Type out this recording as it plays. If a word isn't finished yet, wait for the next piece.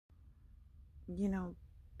you know,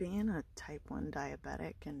 being a type 1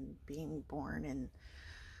 diabetic and being born in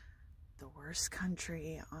the worst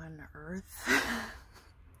country on earth,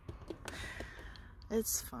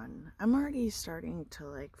 it's fun. I'm already starting to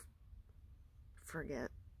like forget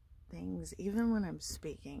things even when I'm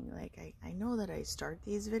speaking. Like I know that I start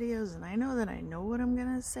these videos and I know that I know what I'm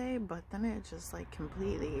gonna say, but then it just like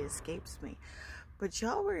completely escapes me. But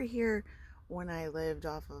y'all were here when I lived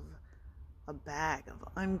off of a bag of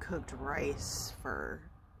uncooked rice for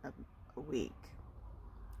a week.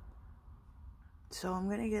 So I'm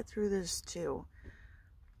gonna get through this too.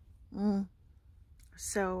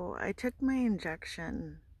 So I took my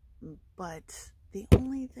injection, but the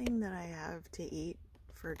only thing that I have to eat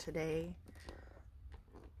for today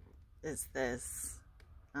is this.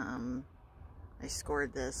 I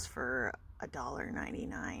scored this for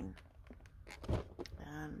 $1.99,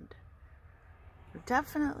 and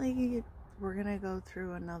definitely we're gonna go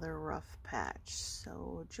through another rough patch,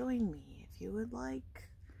 so join me if you would like.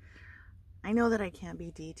 I know that I can't be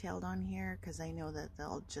detailed on here because I know that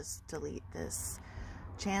they'll just delete this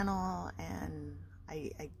channel, and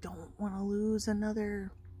I don't want to lose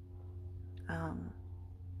another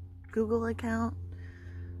Google account,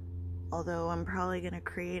 although I'm probably gonna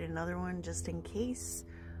create another one just in case.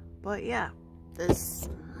 But yeah, this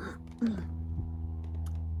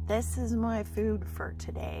is my food for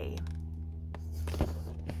today.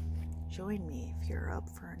 Join me if you're up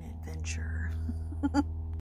for an adventure.